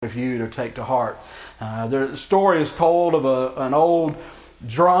of you to take to heart. The story is told of an old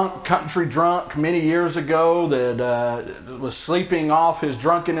country drunk many years ago that was sleeping off his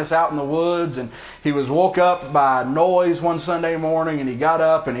drunkenness out in the woods, and he was woke up by noise one Sunday morning, and he got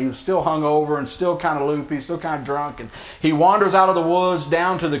up and he was still hungover and still kind of loopy, still kind of drunk, and he wanders out of the woods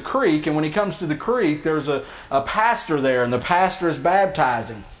down to the creek, and when he comes to the creek, there's a pastor there, and the pastor is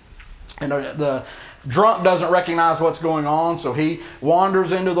baptizing, and the drunk doesn't recognize what's going on, so he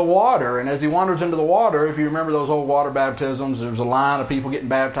wanders into the water. And as he wanders into the water, if you remember those old water baptisms, there's a line of people getting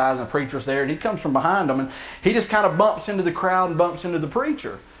baptized and the preacher's there, and he comes from behind them, and he just kind of bumps into the crowd and bumps into the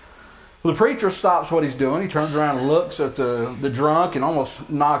preacher. Well, the preacher stops what he's doing. He turns around and looks at the drunk, and almost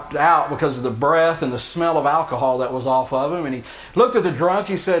knocked out because of the breath and the smell of alcohol that was off of him. And he looked at the drunk.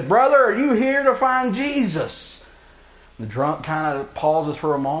 He said, "Brother, are you here to find Jesus?" The drunk kind of pauses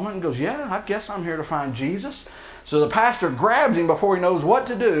for a moment and goes, "Yeah, I guess I'm here to find Jesus." So the pastor grabs him before he knows what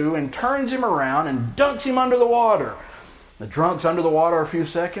to do and turns him around and dunks him under the water. The drunk's under the water a few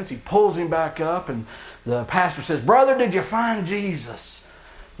seconds. He pulls him back up, and the pastor says, "Brother, did you find Jesus?"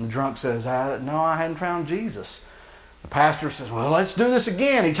 And the drunk says, "No, I hadn't found Jesus." The pastor says, "Well, let's do this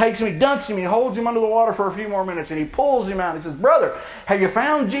again." He takes him, he dunks him, he holds him under the water for a few more minutes, and he pulls him out and he says, "Brother, have you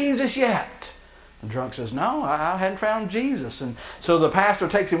found Jesus yet?" The drunk says, "No, I hadn't found Jesus." And so the pastor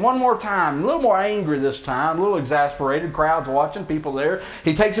takes him one more time, a little more angry this time, a little exasperated, crowds watching, people there.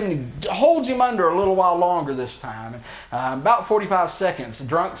 He takes him and he holds him under a little while longer this time. And, about 45 seconds, the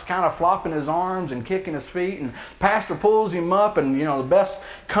drunk's kind of flopping his arms and kicking his feet, and the pastor pulls him up, and the best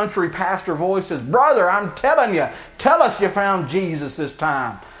country pastor voice says, "Brother, I'm telling you, tell us you found Jesus this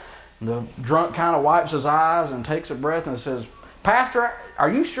time." And the drunk kind of wipes his eyes and takes a breath and says, "Pastor,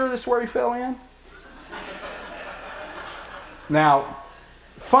 are you sure this is where he fell in?" Now,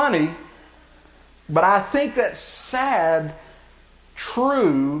 funny, but I think that's sad,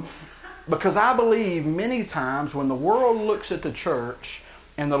 true, because I believe many times when the world looks at the church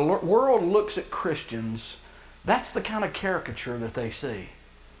and the world looks at Christians, that's the kind of caricature that they see.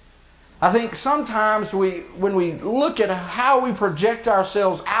 I think sometimes when we look at how we project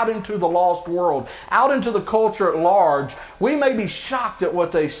ourselves out into the lost world, out into the culture at large, we may be shocked at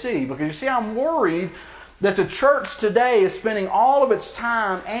what they see. Because you see, I'm worried that the church today is spending all of its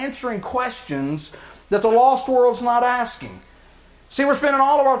time answering questions that the lost world's not asking. See, we're spending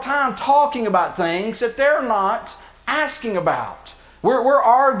all of our time talking about things that they're not asking about. We're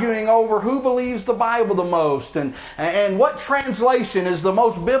arguing over who believes the Bible the most and what translation is the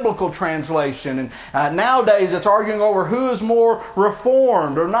most biblical translation. And nowadays it's arguing over who is more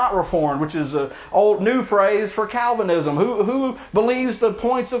reformed or not reformed, which is an old new phrase for Calvinism. Who believes the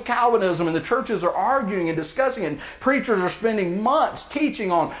points of Calvinism? And the churches are arguing and discussing it. And preachers are spending months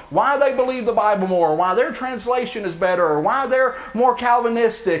teaching on why they believe the Bible more, or why their translation is better, or why they're more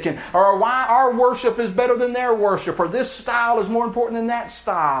Calvinistic, or why our worship is better than their worship, or this style is more important than that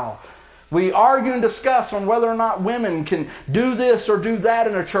style. We argue and discuss on whether or not women can do this or do that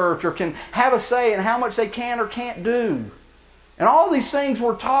in a church, or can have a say in how much they can or can't do. And all these things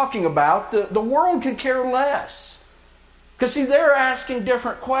we're talking about, the world could care less. Because see, they're asking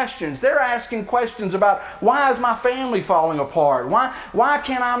different questions. They're asking questions about, why is my family falling apart? Why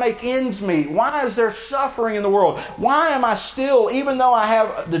can't I make ends meet? Why is there suffering in the world? Why am I still, even though I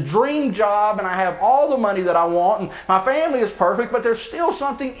have the dream job and I have all the money that I want and my family is perfect, but there's still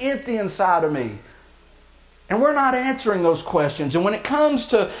something empty inside of me? And we're not answering those questions. And when it comes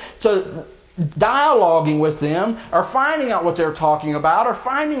to dialoguing with them, or finding out what they're talking about, or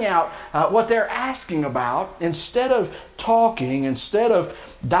finding out what they're asking about, instead of talking, instead of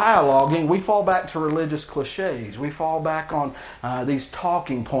dialoguing, we fall back to religious cliches. We fall back on these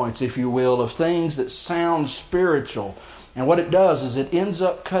talking points, if you will, of things that sound spiritual. And what it does is it ends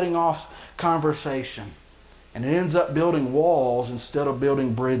up cutting off conversation. And it ends up building walls instead of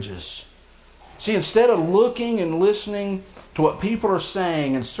building bridges. See, instead of looking and listening to what people are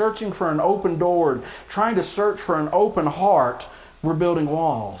saying and searching for an open door and trying to search for an open heart, we're building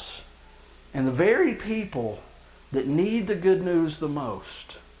walls. And the very people that need the good news the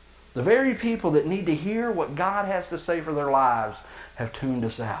most, the very people that need to hear what God has to say for their lives, have tuned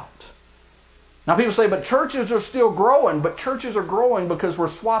us out. Now people say, but churches are still growing. But churches are growing because we're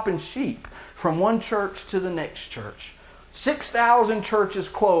swapping sheep from one church to the next church. 6,000 churches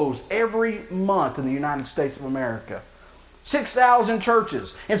close every month in the United States of America. 6,000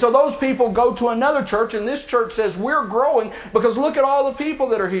 churches. And so those people go to another church, and this church says, we're growing because look at all the people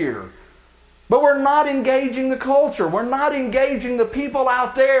that are here. But we're not engaging the culture. We're not engaging the people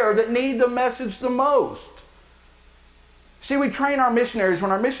out there that need the message the most. See, we train our missionaries.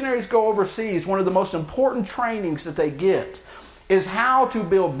 When our missionaries go overseas, one of the most important trainings that they get is how to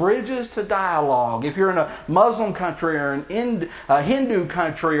build bridges to dialogue. If you're in a Muslim country or an Hindu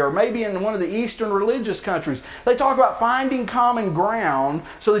country or maybe in one of the Eastern religious countries, they talk about finding common ground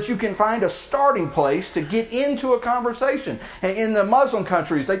so that you can find a starting place to get into a conversation. And in the Muslim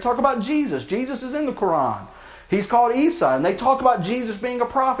countries, they talk about Jesus. Jesus is in the Quran. He's called Isa, and they talk about Jesus being a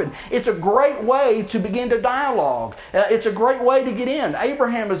prophet. It's a great way to begin to dialogue. It's a great way to get in.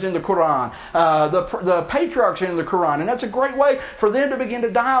 Abraham is in the Quran. The patriarchs are in the Quran. And that's a great way for them to begin to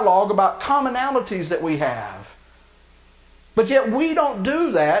dialogue about commonalities that we have. But yet we don't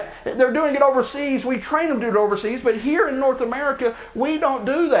do that. They're doing it overseas. We train them to do it overseas. But here in North America, we don't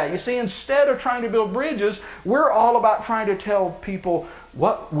do that. You see, instead of trying to build bridges, we're all about trying to tell people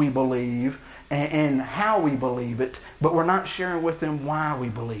what we believe and how we believe it, but we're not sharing with them why we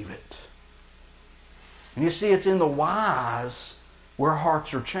believe it. And you see, it's in the whys where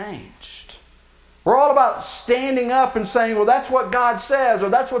hearts are changed. We're all about standing up and saying, well, that's what God says, or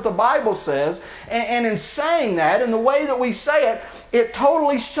that's what the Bible says. And in saying that, in the way that we say it, it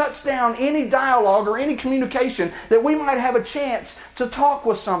totally shuts down any dialogue or any communication that we might have a chance to talk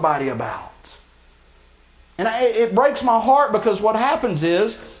with somebody about. And it breaks my heart, because what happens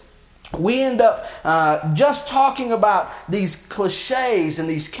is, we end up just talking about these cliches and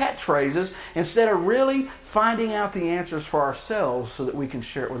these catchphrases instead of really finding out the answers for ourselves so that we can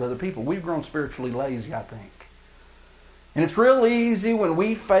share it with other people. We've grown spiritually lazy, I think. And it's real easy when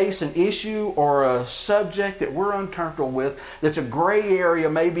we face an issue or a subject that we're uncomfortable with, that's a gray area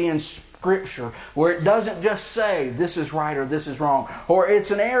maybe in Scripture, where it doesn't just say this is right or this is wrong, or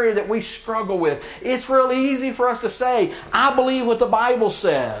it's an area that we struggle with. It's real easy for us to say, I believe what the Bible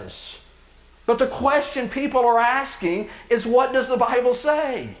says. But the question people are asking is, what does the Bible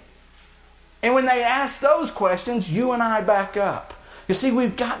say? And when they ask those questions, you and I back up. You see,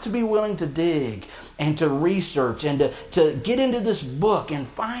 we've got to be willing to dig and to research and to get into this book and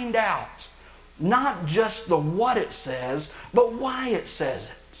find out not just the what it says, but why it says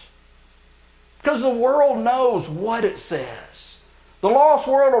it. Because the world knows what it says. The lost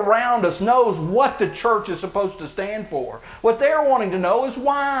world around us knows what the church is supposed to stand for. What they're wanting to know is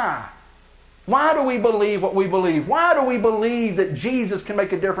why. Why do we believe what we believe? Why do we believe that Jesus can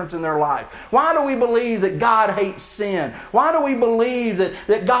make a difference in their life? Why do we believe that God hates sin? Why do we believe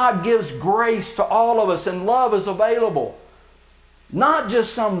that God gives grace to all of us and love is available? Not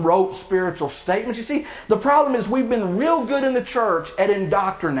just some rote spiritual statements. You see, the problem is we've been real good in the church at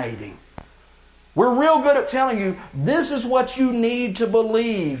indoctrinating. We're real good at telling you, this is what you need to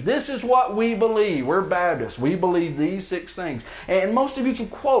believe. This is what we believe. We're Baptists. We believe these 6 things. And most of you can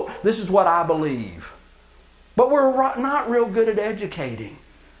quote, this is what I believe. But we're not real good at educating.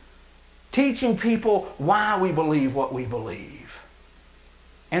 Teaching people why we believe what we believe.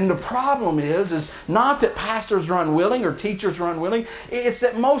 And the problem is not that pastors are unwilling or teachers are unwilling. It's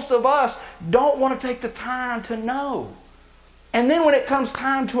that most of us don't want to take the time to know. And then when it comes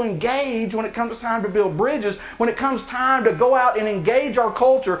time to engage, when it comes time to build bridges, when it comes time to go out and engage our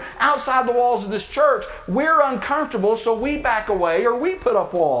culture outside the walls of this church, we're uncomfortable, so we back away or we put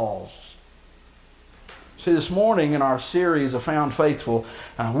up walls. See, this morning in our series of Found Faithful,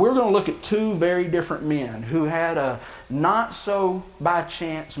 we're going to look at 2 very different men who had a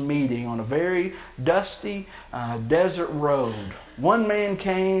not-so-by-chance meeting on a very dusty desert road. One man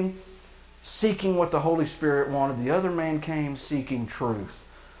came seeking what the Holy Spirit wanted. The other man came seeking truth.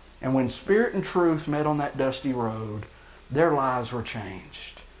 And when Spirit and truth met on that dusty road, their lives were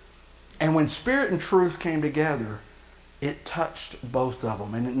changed. And when Spirit and truth came together, it touched both of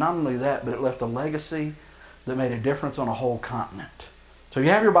them. And not only that, but it left a legacy that made a difference on a whole continent. So if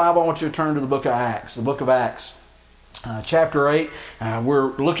you have your Bible, I want you to turn to the book of Acts. The book of Acts. Chapter 8,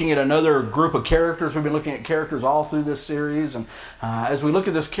 we're looking at another group of characters. We've been looking at characters all through this series. And as we look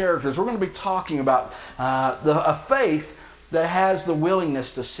at these characters, we're going to be talking about a faith that has the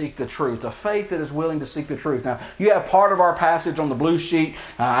willingness to seek the truth. A faith that is willing to seek the truth. Now, you have part of our passage on the blue sheet.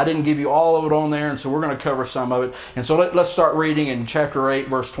 I didn't give you all of it on there, and so we're going to cover some of it. And so let's start reading in chapter 8,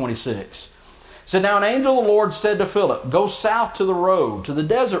 verse 26. It said, Now an angel of the Lord said to Philip, Go south to the road, to the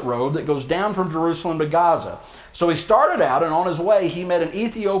desert road that goes down from Jerusalem to Gaza. So he started out, and on his way he met an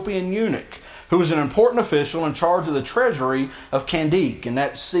Ethiopian eunuch who was an important official in charge of the treasury of Candace. And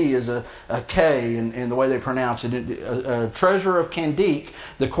that C is a K in the way they pronounce it. A treasurer of Candace,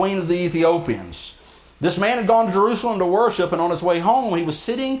 the queen of the Ethiopians. This man had gone to Jerusalem to worship, and on his way home he was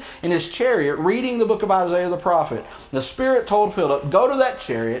sitting in his chariot reading the book of Isaiah the prophet. The Spirit told Philip, Go to that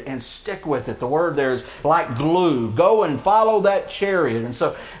chariot and stick with it. The word there is like glue. Go and follow that chariot. And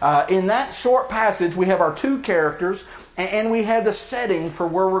so in that short passage we have our 2 characters, and we have the setting for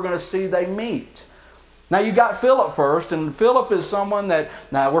where we're going to see they meet. Now you got Philip first, and Philip is someone that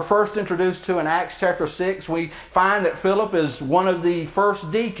we're first introduced to in Acts chapter 6. We find that Philip is one of the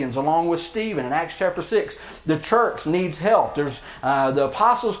first deacons along with Stephen in Acts chapter 6. The church needs help. The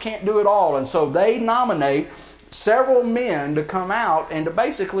apostles can't do it all, and so they nominate several men to come out and to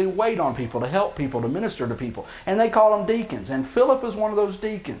basically wait on people, to help people, to minister to people. And they call them deacons, and Philip is one of those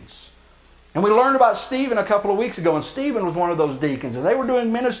deacons. And we learned about Stephen a couple of weeks ago, and Stephen was one of those deacons. And they were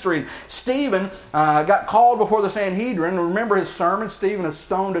doing ministry. Stephen got called before the Sanhedrin. Remember his sermon, Stephen is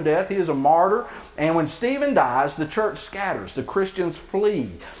stoned to death. He is a martyr. And when Stephen dies, the church scatters. The Christians flee.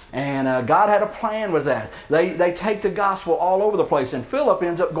 And God had a plan with that. They take the gospel all over the place. And Philip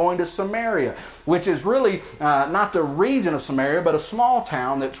ends up going to Samaria, which is really not the region of Samaria, but a small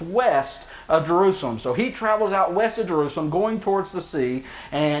town that's west of Jerusalem. So he travels out west of Jerusalem, going towards the sea,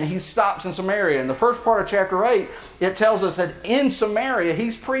 and he stops in Samaria. In the first part of chapter 8, it tells us that in Samaria,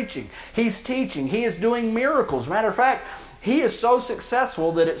 he's preaching, he's teaching, he is doing miracles. Matter of fact, he is so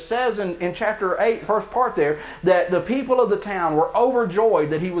successful that it says in chapter 8, first part there, that the people of the town were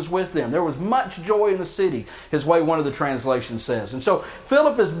overjoyed that he was with them. There was much joy in the city, is the way one of the translations says. And so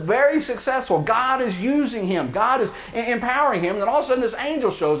Philip is very successful. God is using him. God is empowering him. And then all of a sudden this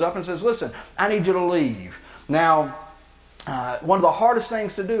angel shows up and says, listen, I need you to leave. Now, one of the hardest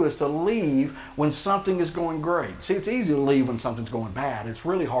things to do is to leave when something is going great. See, it's easy to leave when something's going bad. It's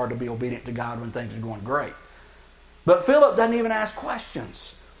really hard to be obedient to God when things are going great. But Philip doesn't even ask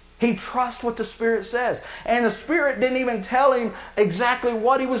questions. He trusts what the Spirit says. And the Spirit didn't even tell him exactly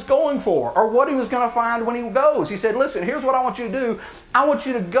what he was going for or what he was going to find when he goes. He said, listen, here's what I want you to do. I want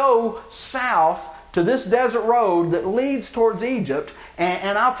you to go south to this desert road that leads towards Egypt,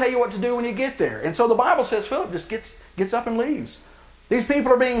 and I'll tell you what to do when you get there. And so the Bible says Philip just gets up and leaves. These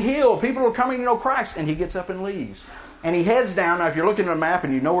people are being healed. People are coming to know Christ. And he gets up and leaves. And he heads down. Now, if you're looking at a map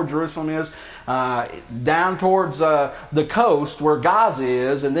and you know where Jerusalem is, down towards the coast where Gaza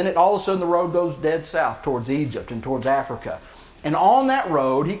is, and then all of a sudden the road goes dead south towards Egypt and towards Africa. And on that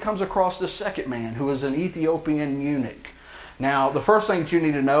road, he comes across the second man who is an Ethiopian eunuch. Now, the first thing that you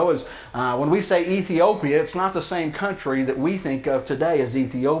need to know is when we say Ethiopia, it's not the same country that we think of today as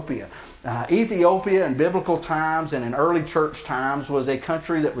Ethiopia. Ethiopia in biblical times and in early church times was a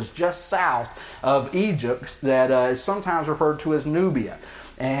country that was just south of Egypt that is sometimes referred to as Nubia.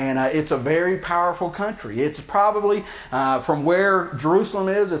 And it's a very powerful country. It's probably, from where Jerusalem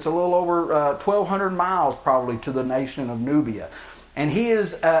is, it's a little over 1,200 miles probably to the nation of Nubia. And he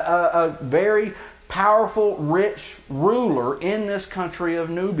is a very powerful, rich ruler in this country of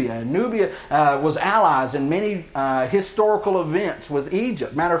Nubia. And Nubia was allies in many historical events with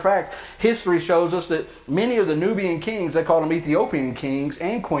Egypt. Matter of fact, history shows us that many of the Nubian kings, they call them Ethiopian kings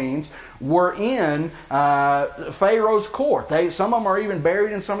and queens, were in Pharaoh's court. Some of them are even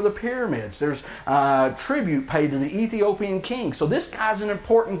buried in some of the pyramids. There's tribute paid to the Ethiopian king. So this guy's an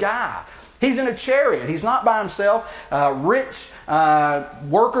important guy. He's in a chariot. He's not by himself. Rich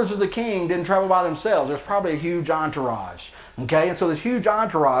workers of the king didn't travel by themselves. There's probably a huge entourage. Okay, and so this huge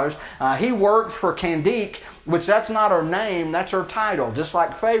entourage, he works for Candace, which that's not her name, that's her title, just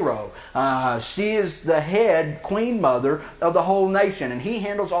like Pharaoh. She is the head queen mother of the whole nation, and he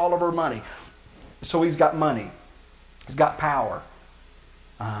handles all of her money. So he's got money. He's got power.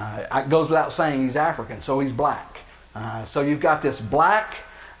 It goes without saying he's African, so he's black. So you've got this black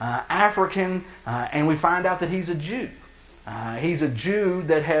African, and we find out that he's a Jew. He's a Jew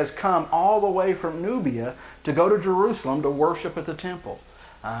that has come all the way from Nubia to go to Jerusalem to worship at the temple.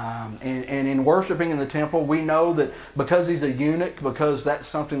 And in worshiping in the temple, we know that because he's a eunuch, because that's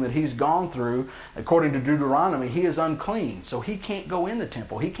something that he's gone through, according to Deuteronomy, he is unclean. So he can't go in the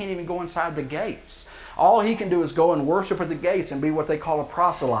temple. He can't even go inside the gates. All he can do is go and worship at the gates and be what they call a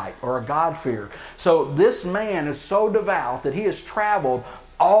proselyte or a God-fearer. So this man is so devout that he has traveled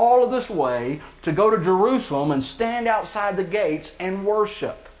all of this way to go to Jerusalem and stand outside the gates and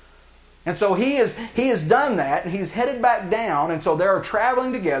worship. And so he has done that, and he's headed back down, and so they're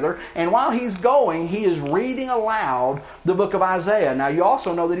traveling together, and while he's going, he is reading aloud the book of Isaiah. Now you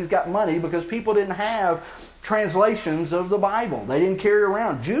also know that he's got money because people didn't have translations of the Bible. They didn't carry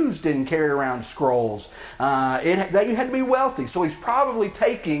around. Jews didn't carry around scrolls. You had to be wealthy. So he's probably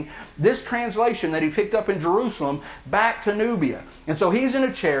taking this translation that he picked up in Jerusalem back to Nubia. And so he's in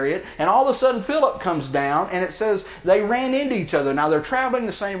a chariot, and all of a sudden Philip comes down, and it says they ran into each other. Now they're traveling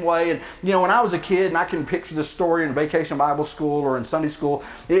the same way, and when I was a kid, and I can picture this story in Vacation Bible School or in Sunday school,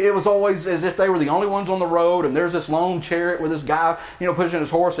 it was always as if they were the only ones on the road, and there's this lone chariot with this guy, pushing his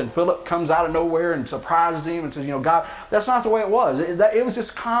horse, and Philip comes out of nowhere and surprises him and says, God, that's not the way it was. It was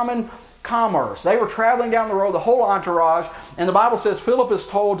just common commerce. They were traveling down the road, the whole entourage, and the Bible says Philip is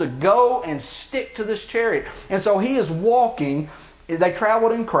told to go and stick to this chariot. And so he is walking. They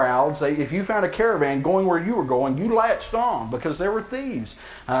traveled in crowds. If you found a caravan going where you were going, you latched on because there were thieves.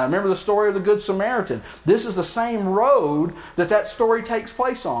 Remember the story of the Good Samaritan. This is the same road that story takes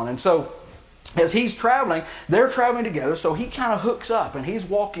place on. And so as he's traveling, they're traveling together, so he kind of hooks up and he's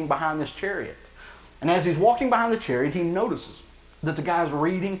walking behind this chariot. And as he's walking behind the chariot, he notices that the guy's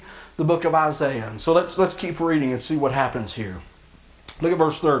reading the book of Isaiah. And so let's keep reading and see what happens here. Look at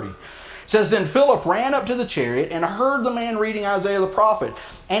verse 30. It says, Then Philip ran up to the chariot and heard the man reading Isaiah the prophet.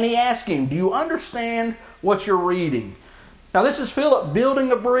 And he asked him, Do you understand what you're reading? Now this is Philip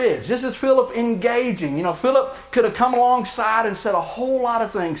building a bridge. This is Philip engaging. Philip could have come alongside and said a whole lot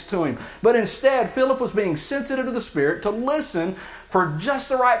of things to him. But instead, Philip was being sensitive to the Spirit to listen for just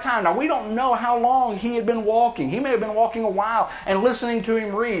the right time. Now we don't know how long he had been walking. He may have been walking a while and listening to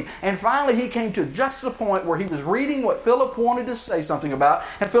him read. And finally he came to just the point where he was reading what Philip wanted to say something about.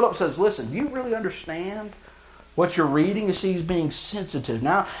 And Philip says, Listen, do you really understand what you're reading? You see, he's being sensitive.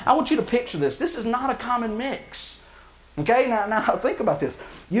 Now I want you to picture this. This is not a common mix. Okay, now think about this.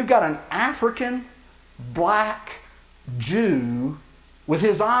 You've got an African black Jew with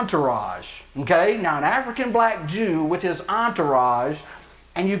his entourage. Okay, now an African black Jew with his entourage,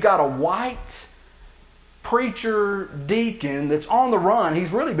 and you've got a white preacher deacon that's on the run.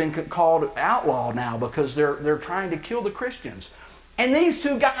 He's really been called outlaw now because they're trying to kill the Christians. And these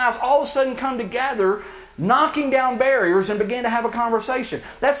two guys all of a sudden come together, knocking down barriers and begin to have a conversation.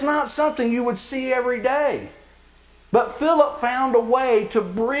 That's not something you would see every day. But Philip found a way to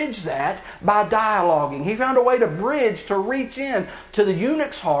bridge that by dialoguing. He found a way to bridge, to reach in to the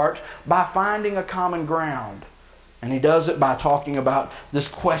eunuch's heart by finding a common ground. And he does it by talking about this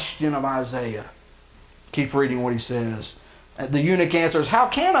question of Isaiah. Keep reading what he says. The eunuch answers, How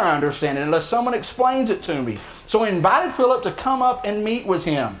can I understand it unless someone explains it to me? So he invited Philip to come up and meet with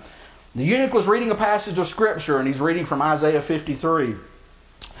him. The eunuch was reading a passage of Scripture, and he's reading from Isaiah 53.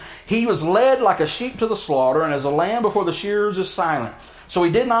 He was led like a sheep to the slaughter, and as a lamb before the shearers is silent. So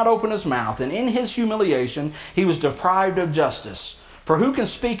he did not open his mouth, and in his humiliation he was deprived of justice. For who can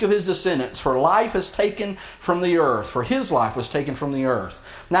speak of his descendants? For life is taken from the earth. For his life was taken from the earth.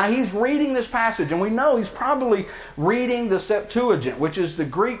 Now he's reading this passage, and we know he's probably reading the Septuagint, which is the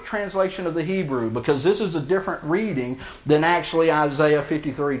Greek translation of the Hebrew, because this is a different reading than actually Isaiah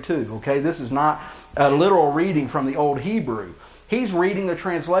 53:2. Okay, this is not a literal reading from the Old Hebrew. He's reading the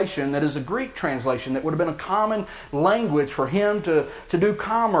translation that is a Greek translation that would have been a common language for him to do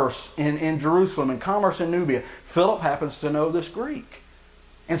commerce in Jerusalem and commerce in Nubia. Philip happens to know this Greek.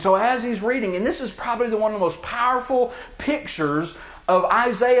 And so as he's reading, and this is probably one of the most powerful pictures of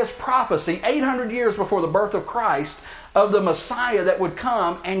Isaiah's prophecy 800 years before the birth of Christ, of the Messiah that would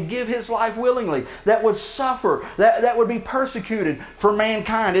come and give his life willingly, that would suffer, that would be persecuted for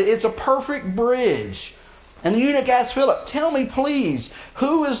mankind. It's a perfect bridge. And the eunuch asked Philip, Tell me please,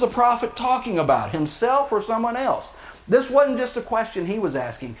 who is the prophet talking about, himself or someone else? This wasn't just a question he was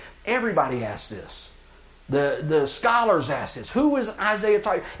asking. Everybody asked this. The scholars asked this. Who is Isaiah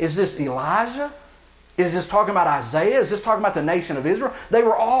talking? Is this Elijah? Is this talking about Isaiah? Is this talking about the nation of Israel? They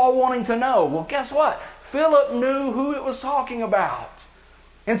were all wanting to know. Well, guess what? Philip knew who it was talking about.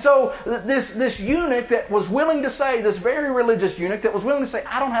 And so this eunuch that was willing to say, this very religious eunuch that was willing to say,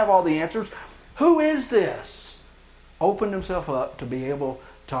 I don't have all the answers. Who is this? Opened himself up to be able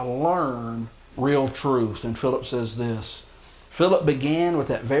to learn real truth. And Philip says this. Philip began with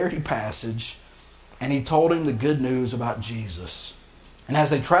that very passage, and he told him the good news about Jesus. And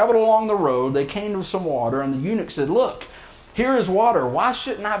as they traveled along the road, they came to some water, and the eunuch said, Look, here is water. Why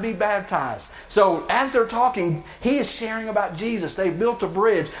shouldn't I be baptized? So as they're talking, he is sharing about Jesus. They built a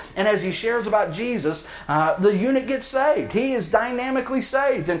bridge. And as he shares about Jesus, the eunuch gets saved. He is dynamically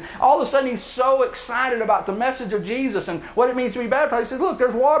saved. And all of a sudden he's so excited about the message of Jesus and what it means to be baptized. He says, Look,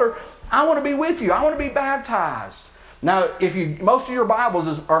 there's water. I want to be with you. I want to be baptized. Now, most of your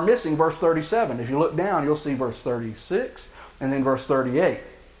Bibles are missing verse 37. If you look down, you'll see verse 36 and then verse 38.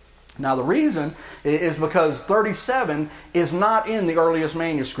 Now the reason is because 37 is not in the earliest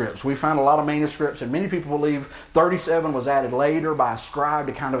manuscripts. We found a lot of manuscripts, and many people believe 37 was added later by a scribe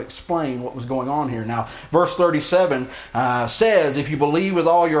to kind of explain what was going on here. Now verse 37 says, If you believe with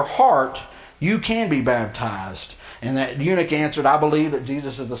all your heart, you can be baptized. And that eunuch answered, I believe that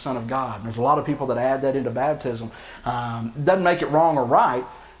Jesus is the Son of God. And there's a lot of people that add that into baptism. Doesn't make it wrong or right.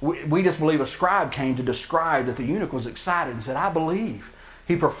 We just believe a scribe came to describe that the eunuch was excited and said, I believe.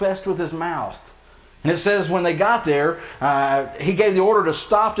 He professed with his mouth. And it says when they got there, he gave the order to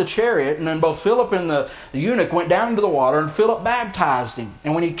stop the chariot, and then both Philip and the eunuch went down into the water, and Philip baptized him.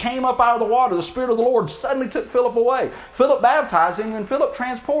 And when he came up out of the water, the Spirit of the Lord suddenly took Philip away. Philip baptized him, and Philip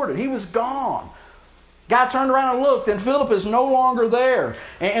transported. He was gone. Guy turned around and looked, and Philip is no longer there.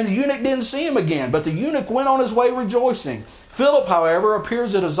 And the eunuch didn't see him again, but the eunuch went on his way rejoicing. Philip, however,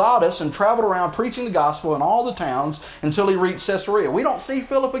 appears at Azotus and traveled around preaching the gospel in all the towns until he reached Caesarea. We don't see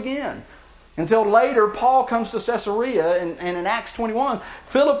Philip again. Until later, Paul comes to Caesarea, and in Acts 21,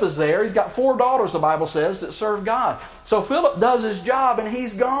 Philip is there. He's got 4 daughters, the Bible says, that serve God. So Philip does his job, and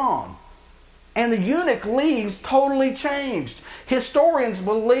he's gone. And the eunuch leaves totally changed. Historians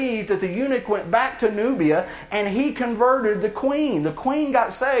believe that the eunuch went back to Nubia and he converted the queen. The queen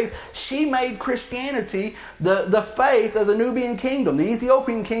got saved. She made Christianity the faith of the Nubian kingdom, the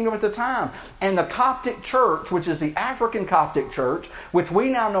Ethiopian kingdom at the time. And the Coptic church, which is the African Coptic church, which we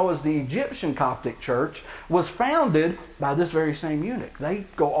now know as the Egyptian Coptic church, was founded by this very same eunuch. They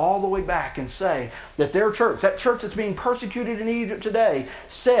go all the way back and say that their church, that church that's being persecuted in Egypt today,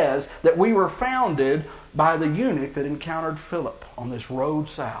 says that we were founded by the eunuch that encountered Philip on this road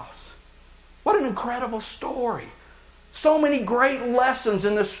south. What an incredible story. So many great lessons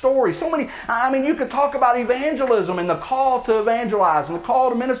in this story. You could talk about evangelism and the call to evangelize and the call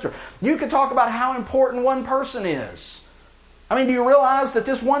to minister. You could talk about how important one person is. Do you realize that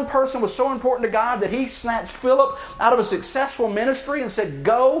this one person was so important to God that he snatched Philip out of a successful ministry and said,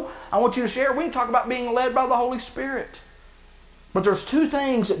 go, I want you to share. We can talk about being led by the Holy Spirit. But there's 2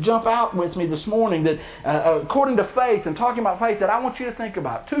 things that jump out with me this morning that, according to faith and talking about faith, that I want you to think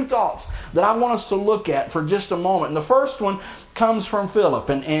about. 2 thoughts that I want us to look at for just a moment. And the first one comes from Philip.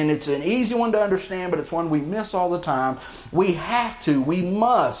 And it's an easy one to understand, but it's one we miss all the time. We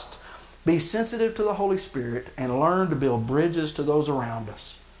must be sensitive to the Holy Spirit and learn to build bridges to those around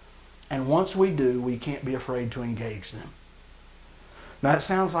us. And once we do, we can't be afraid to engage them. Now, it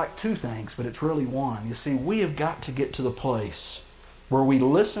sounds like 2 things, but it's really one. You see, we have got to get to the place where we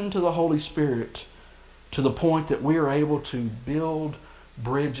listen to the Holy Spirit to the point that we are able to build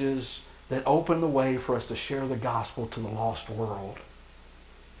bridges that open the way for us to share the gospel to the lost world.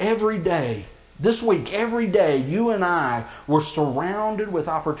 Every day, this week, every day, you and I were surrounded with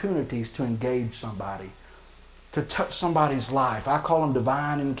opportunities to engage somebody, to touch somebody's life. I call them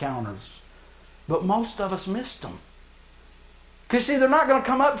divine encounters. But most of us missed them. Because, see, they're not going to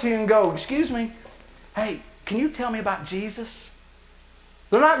come up to you and go, excuse me, hey, can you tell me about Jesus?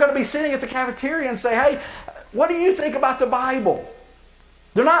 They're not going to be sitting at the cafeteria and say, hey, what do you think about the Bible?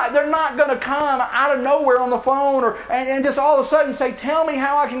 They're not going to come out of nowhere on the phone and just all of a sudden say, tell me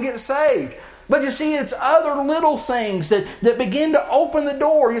how I can get saved. But you see, it's other little things that begin to open the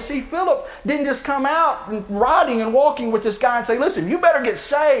door. You see, Philip didn't just come out and riding and walking with this guy and say, listen, you better get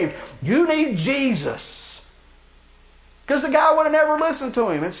saved. You need Jesus. Because the guy would have never listened to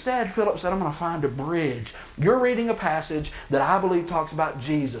him. Instead, Philip said, I'm going to find a bridge. You're reading a passage that I believe talks about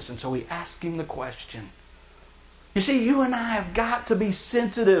Jesus. And so he asked him the question. You see, you and I have got to be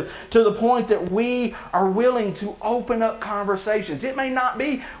sensitive to the point that we are willing to open up conversations. It may not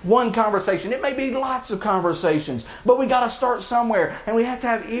be one conversation. It may be lots of conversations. But we got to start somewhere. And we have to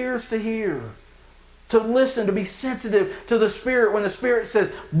have ears to hear, to listen, to be sensitive to the Spirit when the Spirit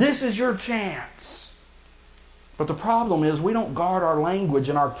says, this is your chance. But the problem is we don't guard our language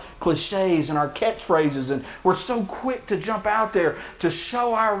and our cliches and our catchphrases, and we're so quick to jump out there to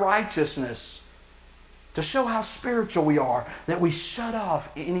show our righteousness, to show how spiritual we are, that we shut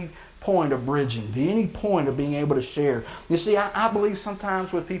off any point of bridging, any point of being able to share. You see, I believe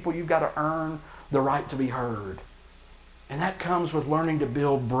sometimes with people you've got to earn the right to be heard. And that comes with learning to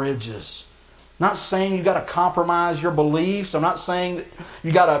build bridges. Not saying you've got to compromise your beliefs. I'm not saying that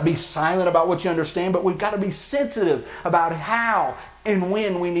you've got to be silent about what you understand, but we've got to be sensitive about how and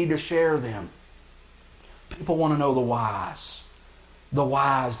when we need to share them. People want to know the whys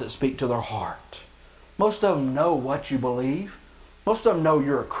that speak to their heart. Most of them know what you believe. Most of them know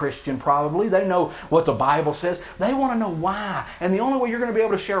you're a Christian probably. They know what the Bible says. They want to know why. And the only way you're going to be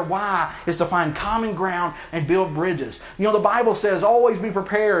able to share why is to find common ground and build bridges. You know, the Bible says always be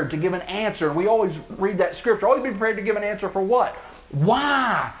prepared to give an answer. And we always read that scripture. Always be prepared to give an answer for what?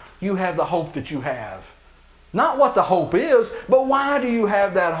 Why you have the hope that you have. Not what the hope is, but why do you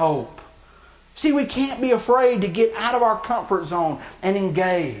have that hope? See, we can't be afraid to get out of our comfort zone and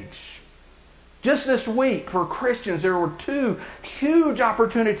engage. Just this week, for Christians, there were 2 huge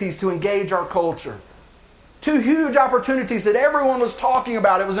opportunities to engage our culture. Two huge opportunities that everyone was talking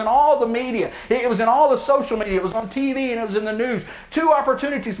about. It was in all the media. It was in all the social media. It was on TV and it was in the news. Two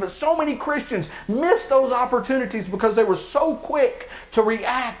opportunities, but so many Christians missed those opportunities because they were so quick to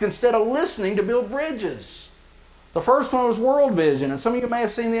react instead of listening to build bridges. The first one was World Vision, and some of you may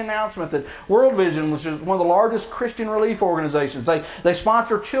have seen the announcement that World Vision was just one of the largest Christian relief organizations. They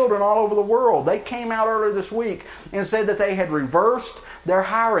sponsor children all over the world. They came out earlier this week and said that they had reversed their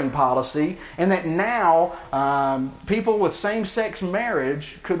hiring policy and that now people with same-sex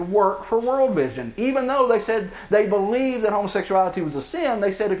marriage could work for World Vision. Even though they said they believed that homosexuality was a sin,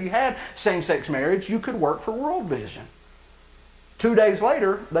 they said if you had same-sex marriage, you could work for World Vision. 2 days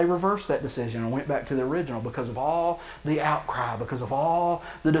later, they reversed that decision and went back to the original because of all the outcry, because of all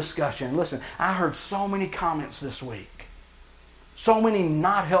the discussion. Listen, I heard so many comments this week. So many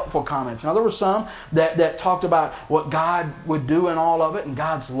not helpful comments. Now, there were some that talked about what God would do in all of it and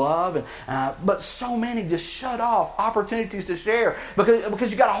God's love. But so many just shut off opportunities to share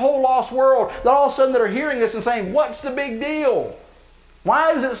because you got a whole lost world that all of a sudden that are hearing this and saying, what's the big deal?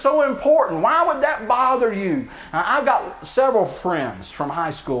 Why is it so important? Why would that bother you? I've got several friends from high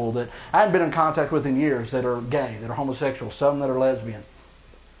school that I hadn't been in contact with in years that are gay, that are homosexual, some that are lesbian.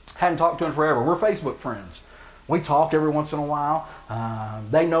 Hadn't talked to them forever. We're Facebook friends. We talk every once in a while.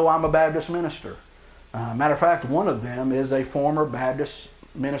 They know I'm a Baptist minister. Matter of fact, one of them is a former Baptist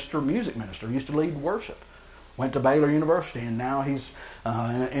minister, music minister. Used to lead worship. Went to Baylor University, and now he's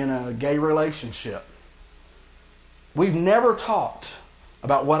in a gay relationship. We've never talked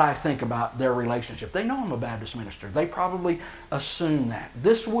about what I think about their relationship. They know I'm a Baptist minister. They probably assume that.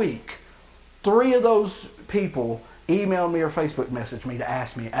 This week, 3 of those people emailed me or Facebook messaged me to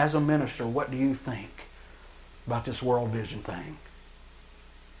ask me, as a minister, what do you think about this World Vision thing?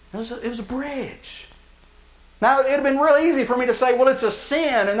 It was a bridge. Now, it would have been real easy for me to say, well, it's a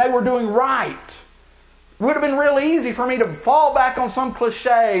sin and they were doing right. It would have been real easy for me to fall back on some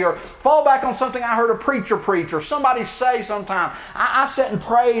cliche or fall back on something I heard a preacher preach or somebody say sometime. I sat and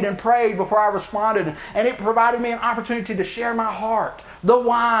prayed before I responded, and it provided me an opportunity to share my heart. The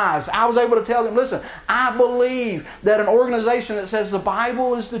whys. I was able to tell them, listen, I believe that an organization that says the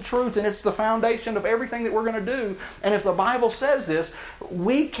Bible is the truth and it's the foundation of everything that we're going to do, and if the Bible says this,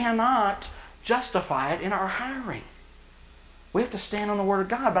 we cannot justify it in our hiring. We have to stand on the Word of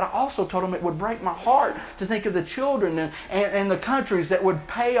God. But I also told them it would break my heart to think of the children and the countries that would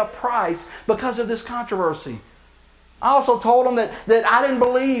pay a price because of this controversy. I also told them that I didn't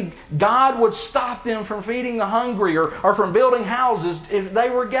believe God would stop them from feeding the hungry or from building houses if they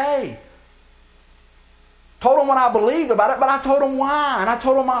were gay. Told them what I believed about it, but I told them why, and I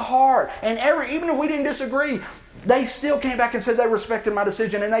told them my heart. And even if we didn't disagree, they still came back and said they respected my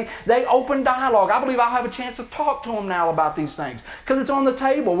decision, and they opened dialogue. I believe I'll have a chance to talk to them now about these things because it's on the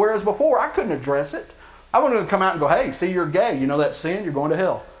table, whereas before I couldn't address it. I wasn't going to come out and go, hey, see, you're gay. You know that sin? You're going to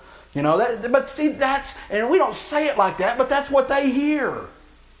hell. You know that. But see, and we don't say it like that, but that's what they hear.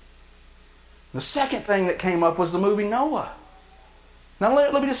 The second thing that came up was the movie Noah. Now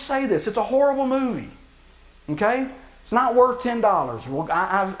let me just say this. It's a horrible movie. Okay? It's not worth $10. Well,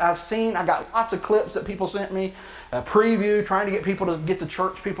 I got lots of clips that people sent me, a preview, trying to get the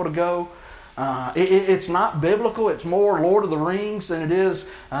church people to go. It's not biblical. It's more Lord of the Rings than it is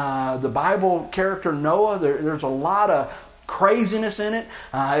the Bible character Noah. There's a lot of craziness in it.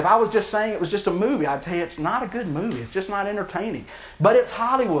 If I was just saying it was just a movie, I'd tell you it's not a good movie. It's just not entertaining. But it's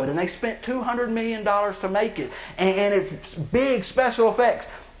Hollywood, and they spent $200 million to make it. And it's big special effects.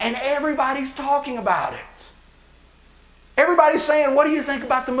 And everybody's talking about it. Everybody's saying, what do you think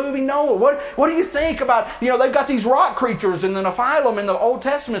about the movie Noah? What do you think about, they've got these rock creatures in the Nephilim in the Old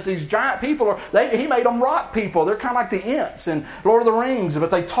Testament, these giant people. He made them rock people. They're kind of like the Ents in Lord of the Rings, but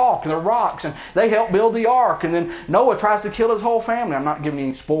they talk and they're rocks, and they help build the ark. And then Noah tries to kill his whole family. I'm not giving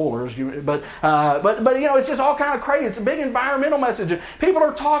any spoilers, but it's just all kind of crazy. It's a big environmental message. People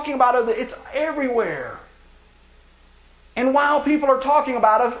are talking about it. It's everywhere. And while people are talking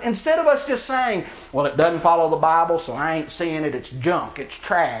about it, instead of us just saying, well, it doesn't follow the Bible, so I ain't seeing it, it's junk, it's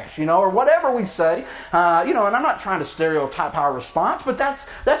trash, or whatever we say, and I'm not trying to stereotype our response, but that's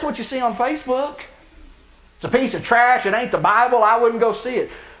what you see on Facebook. It's a piece of trash, it ain't the Bible, I wouldn't go see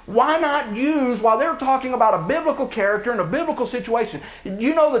it. Why not use, while they're talking about a biblical character and a biblical situation,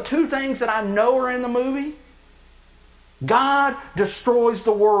 the 2 things that I know are in the movie? God destroys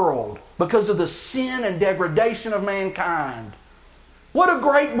the world because of the sin and degradation of mankind. What a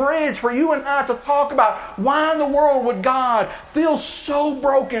great bridge for you and I to talk about why in the world would God feel so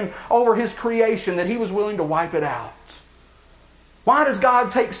broken over His creation that He was willing to wipe it out? Why does God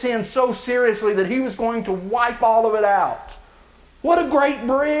take sin so seriously that He was going to wipe all of it out? What a great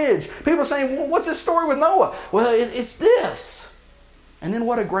bridge. People are saying, well, what's this story with Noah? Well, it's this. And then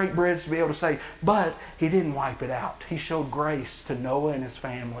what a great bridge to be able to say, but he didn't wipe it out. He showed grace to Noah and his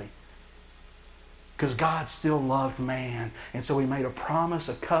family. Because God still loved man. And so he made a promise,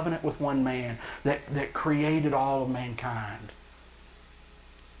 a covenant with one man that created all of mankind.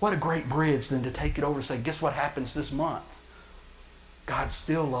 What a great bridge then to take it over and say, guess what happens this month? God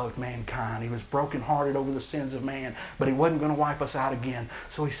still loved mankind. He was brokenhearted over the sins of man, but he wasn't going to wipe us out again.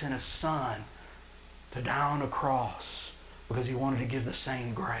 So he sent his Son to die on a cross because he wanted to give the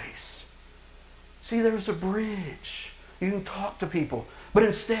same grace. See, there's a bridge. You can talk to people. But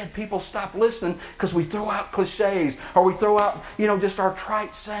instead, people stop listening because we throw out cliches or we throw out, just our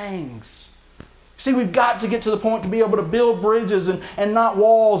trite sayings. See, we've got to get to the point to be able to build bridges and not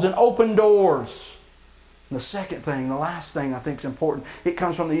walls and open doors. And the second thing, the last thing I think is important, it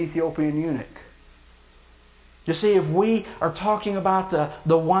comes from the Ethiopian eunuch. You see, if we are talking about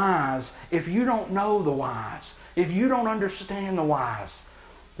the whys, if you don't know the whys, if you don't understand the whys,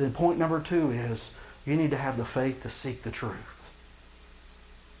 then point number 2 is you need to have the faith to seek the truth.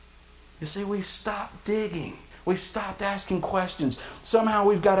 You see, we've stopped digging. We've stopped asking questions. Somehow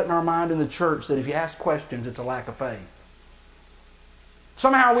we've got it in our mind in the church that if you ask questions, it's a lack of faith.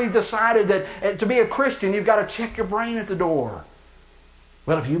 Somehow we've decided that to be a Christian, you've got to check your brain at the door.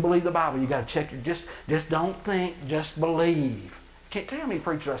 Well, if you believe the Bible, you've got to check just don't think, just believe. Can't tell me,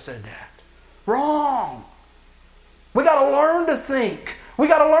 preacher, I said that. Wrong. We got to learn to think. We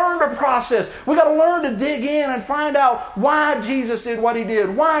got to learn to process. We got to learn to dig in and find out why Jesus did what he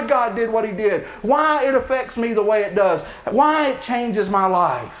did, why God did what he did, why it affects me the way it does, why it changes my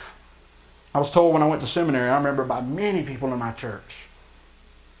life. I was told when I went to seminary, I remember by many people in my church,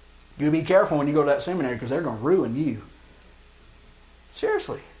 you be careful when you go to that seminary because they're going to ruin you.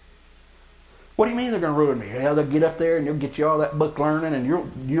 Seriously. What do you mean they're going to ruin me? Well, they'll get up there and they'll get you all that book learning and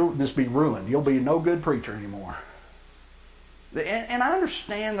you'll just be ruined. You'll be no good preacher anymore. And I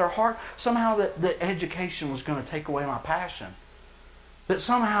understand their heart. Somehow that education was going to take away my passion. That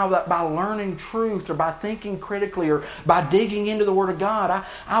somehow that by learning truth or by thinking critically or by digging into the Word of God,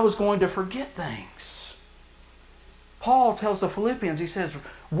 I was going to forget things. Paul tells the Philippians, he says,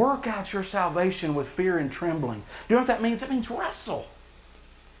 work out your salvation with fear and trembling. You know what that means? It means wrestle.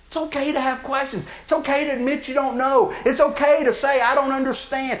 It's okay to have questions. It's okay to admit you don't know. It's okay to say, I don't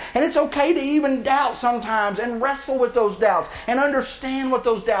understand. And it's okay to even doubt sometimes and wrestle with those doubts and understand what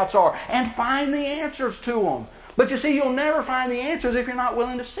those doubts are and find the answers to them. But you see, you'll never find the answers if you're not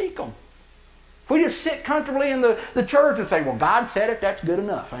willing to seek them. If we just sit comfortably in the church and say, well, God said it, that's good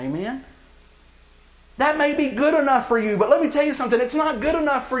enough. Amen? That may be good enough for you, but let me tell you something. It's not good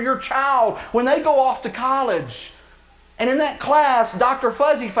enough for your child when they go off to college. And in that class, Dr.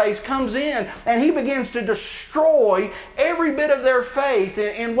 Fuzzy Face comes in and he begins to destroy every bit of their faith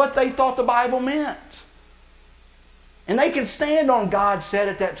in what they thought the Bible meant. And they can stand on God said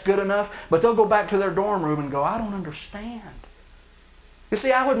it, that's good enough, but they'll go back to their dorm room and go, I don't understand. You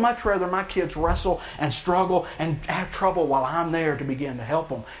see, I would much rather my kids wrestle and struggle and have trouble while I'm there to begin to help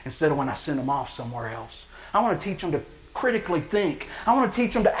them instead of when I send them off somewhere else. I want to teach them to critically think. I want to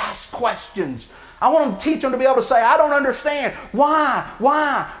teach them to ask questions. I want to teach them to be able to say, I don't understand.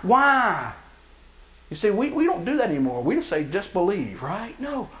 Why? You see, we don't do that anymore. We just say, just believe, right?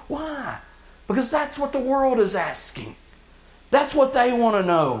 No. Why? Because that's what the world is asking. That's what they want to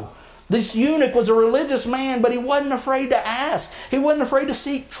know. This eunuch was a religious man, but he wasn't afraid to ask. He wasn't afraid to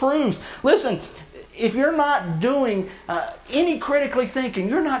seek truth. Listen, if you're not doing any critically thinking,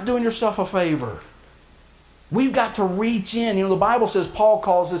 you're not doing yourself a favor. We've got to reach in. The Bible says, Paul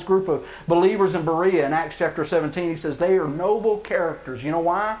calls this group of believers in Berea in Acts chapter 17. He says they are noble characters. You know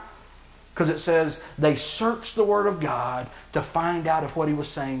why? Because it says they searched the Word of God to find out if what he was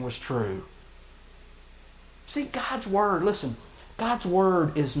saying was true. See, God's Word, listen, God's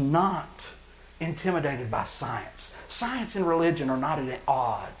Word is not intimidated by science. Science and religion are not at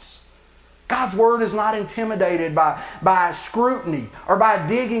odds. God's Word is not intimidated by scrutiny or by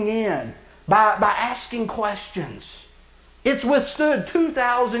digging in. By asking questions. It's withstood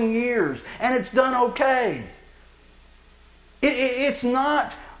 2,000 years and it's done okay. It's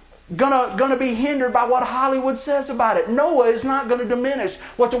not gonna be hindered by what Hollywood says about it. Noah is not going to diminish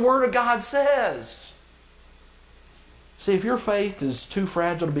what the Word of God says. See, if your faith is too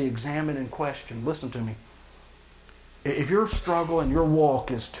fragile to be examined and questioned, listen to me. If your struggle and your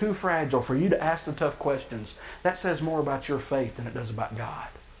walk is too fragile for you to ask the tough questions, that says more about your faith than it does about God.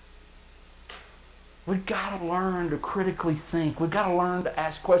 We've got to learn to critically think. We've got to learn to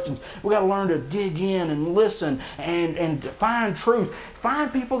ask questions. We've got to learn to dig in and listen and find truth.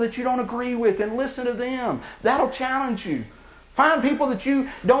 Find people that you don't agree with and listen to them. That'll challenge you. Find people that you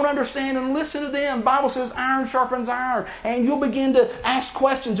don't understand and listen to them. The Bible says iron sharpens iron. And you'll begin to ask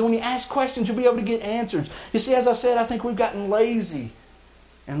questions. And when you ask questions, you'll be able to get answers. You see, as I said, I think we've gotten lazy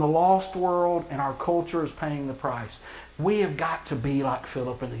in the lost world, and our culture is paying the price. We have got to be like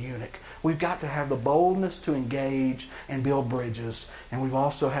Philip and the eunuch. We've got to have the boldness to engage and build bridges. And we've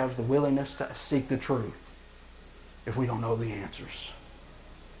also have the willingness to seek the truth if we don't know the answers.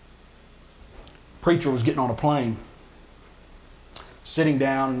 Preacher was getting on a plane. Sitting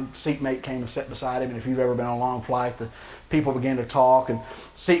down, seatmate came and sat beside him. And if you've ever been on a long flight, the people began to talk. And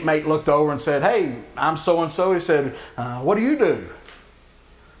seatmate looked over and said, "Hey, I'm so-and-so." He said, "What do you do?"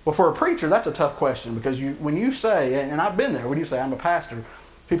 Well, for a preacher, that's a tough question, because when you say, and I've been there, when you say, "I'm a pastor,"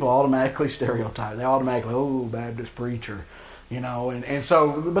 people automatically stereotype. They automatically, "Oh, Baptist preacher," And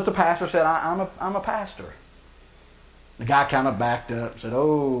so, but the pastor said, I'm a pastor. The guy kind of backed up, said,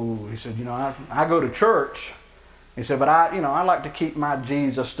 "Oh," he said, I go to church." He said, "But I like to keep my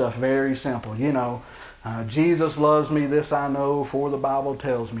Jesus stuff very simple. Jesus loves me, this I know, for the Bible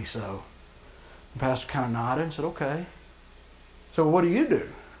tells me so." The pastor kind of nodded and said, "Okay. So what do you do?"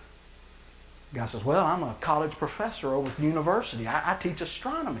 The guy says, "Well, I'm a college professor over at the university. I teach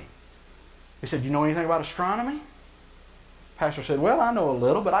astronomy." He said, "You know anything about astronomy?" The pastor said, "Well, I know a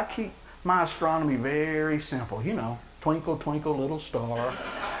little, but I keep my astronomy very simple. Twinkle, twinkle, little star."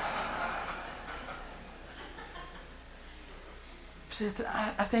 He said,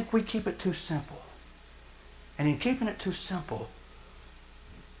 I think we keep it too simple. And in keeping it too simple,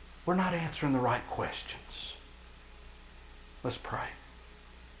 we're not answering the right questions. Let's pray.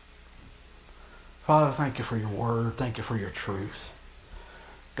 Father, thank you for your word. Thank you for your truth.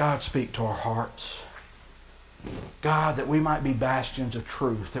 God, speak to our hearts. God, that we might be bastions of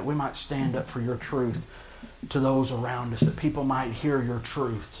truth, that we might stand up for your truth to those around us, that people might hear your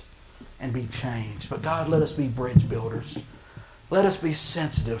truth and be changed. But God, let us be bridge builders. Let us be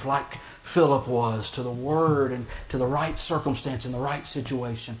sensitive like Philip was to the word and to the right circumstance and the right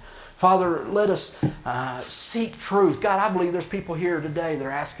situation. Father, let us seek truth. God, I believe there's people here today that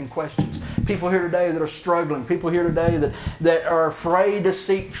are asking questions. People here today that are struggling. People here today that are afraid to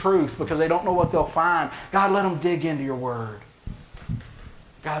seek truth because they don't know what they'll find. God, let them dig into your word.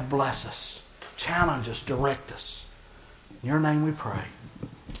 God, bless us. Challenge us. Direct us. In your name we pray.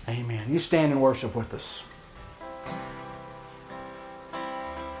 Amen. You stand and worship with us.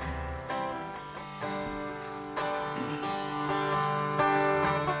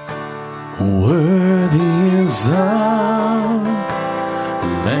 Worthy is the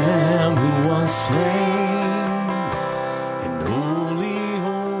Lamb who was slain.